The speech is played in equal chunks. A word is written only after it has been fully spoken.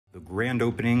The grand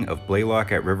opening of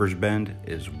Blalock at Rivers Bend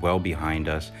is well behind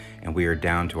us, and we are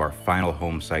down to our final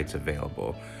home sites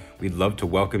available. We'd love to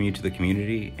welcome you to the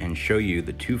community and show you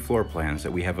the 2 floor plans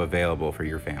that we have available for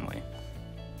your family.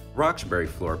 Roxbury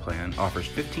floor plan offers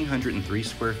 1,503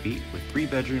 square feet with 3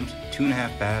 bedrooms,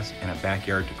 2.5 baths, and a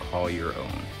backyard to call your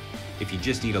own. If you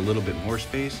just need a little bit more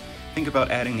space, think about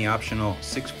adding the optional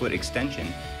 6-foot extension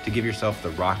to give yourself the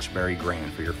Roxbury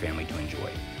Grand for your family to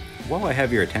enjoy. While I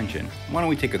have your attention, why don't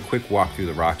we take a quick walk through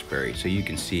the Roxbury so you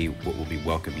can see what will be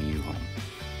welcoming you home.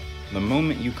 The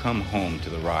moment you come home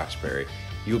to the Roxbury,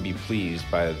 you'll be pleased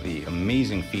by the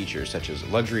amazing features such as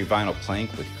luxury vinyl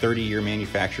plank with 30-year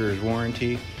manufacturer's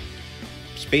warranty,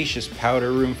 spacious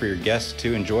powder room for your guests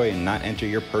to enjoy and not enter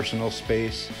your personal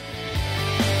space,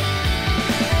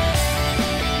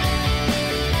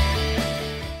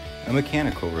 a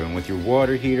mechanical room with your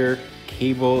water heater,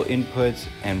 cable inputs,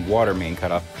 and water main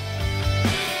cutoff.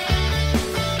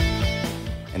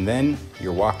 And then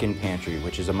your walk-in pantry,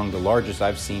 which is among the largest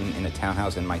I've seen in a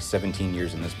townhouse in my 17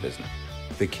 years in this business.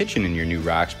 The kitchen in your new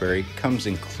Roxbury comes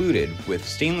included with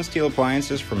stainless steel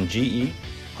appliances from GE,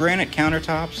 granite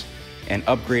countertops, and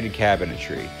upgraded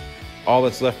cabinetry. All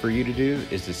that's left for you to do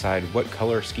is decide what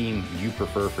color scheme you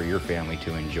prefer for your family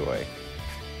to enjoy.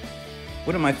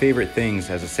 One of my favorite things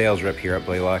as a sales rep here at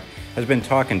Blalock has been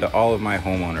talking to all of my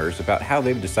homeowners about how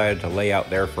they've decided to lay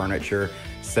out their furniture,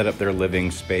 set up their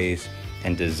living space,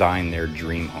 and design their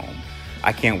dream home.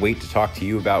 I can't wait to talk to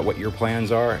you about what your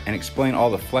plans are and explain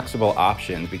all the flexible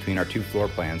options between our 2 floor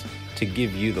plans to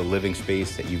give you the living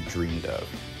space that you've dreamed of.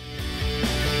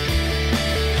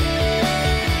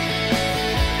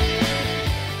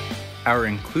 Our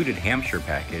included Hampshire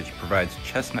package provides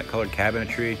chestnut colored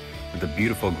cabinetry with a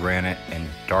beautiful granite and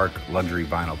dark luxury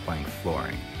vinyl plank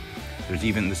flooring. There's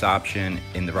even this option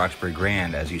in the Roxbury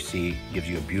Grand, as you see, gives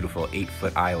you a beautiful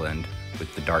 8-foot island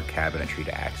with the dark cabinetry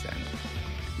to accent.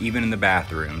 Even in the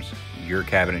bathrooms, your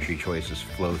cabinetry choices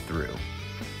flow through.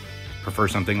 Prefer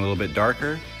something a little bit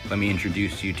darker? Let me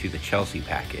introduce you to the Chelsea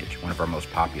package, one of our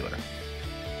most popular.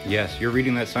 Yes, you're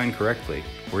reading that sign correctly.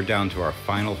 We're down to our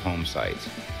final home sites.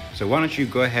 So why don't you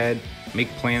go ahead, make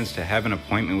plans to have an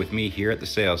appointment with me here at the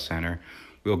sales center.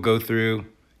 We'll go through,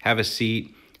 have a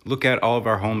seat, look at all of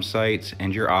our home sites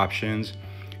and your options,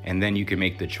 and then you can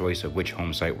make the choice of which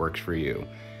home site works for you.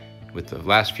 With the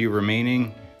last few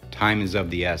remaining, time is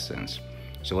of the essence.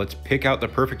 So let's pick out the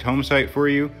perfect home site for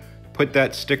you, put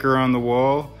that sticker on the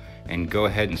wall, and go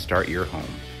ahead and start your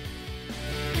home.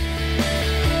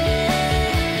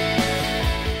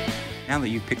 Now that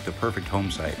you've picked the perfect home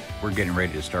site, we're getting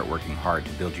ready to start working hard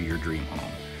to build you your dream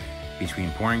home. Between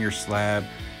pouring your slab,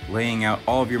 laying out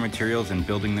all of your materials and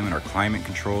building them in our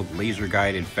climate-controlled,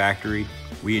 laser-guided factory,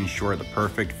 we ensure the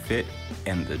perfect fit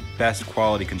and the best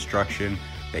quality construction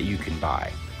that you can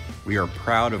buy. We are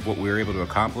proud of what we were able to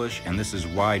accomplish, and this is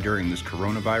why during this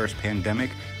coronavirus pandemic,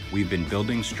 we've been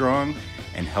building strong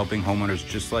and helping homeowners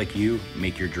just like you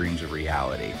make your dreams a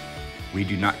reality. We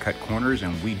do not cut corners,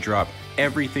 and we drop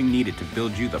everything needed to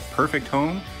build you the perfect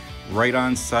home right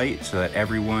on site so that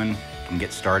everyone can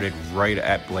get started right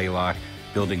at Blalock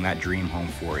building that dream home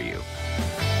for you.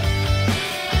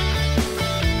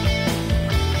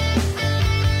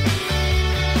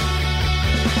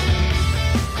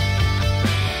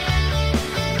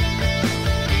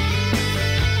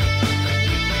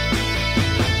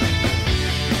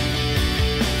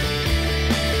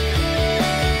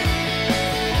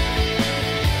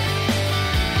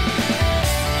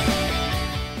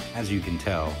 As you can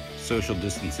tell, social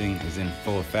distancing is in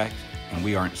full effect, and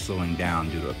we aren't slowing down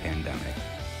due to a pandemic.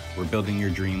 We're building your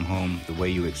dream home the way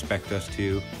you expect us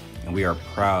to, and we are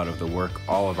proud of the work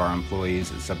all of our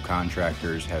employees and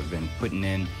subcontractors have been putting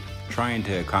in, trying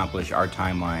to accomplish our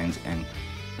timelines and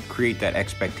create that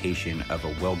expectation of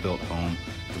a well-built home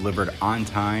delivered on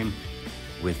time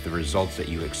with the results that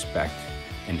you expect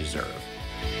and deserve.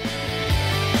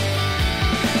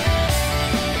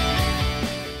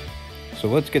 So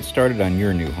let's get started on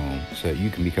your new home so that you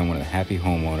can become one of the happy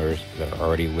homeowners that are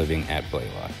already living at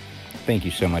Blalock. Thank you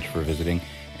so much for visiting,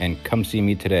 and come see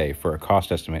me today for a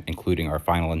cost estimate including our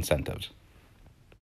final incentives.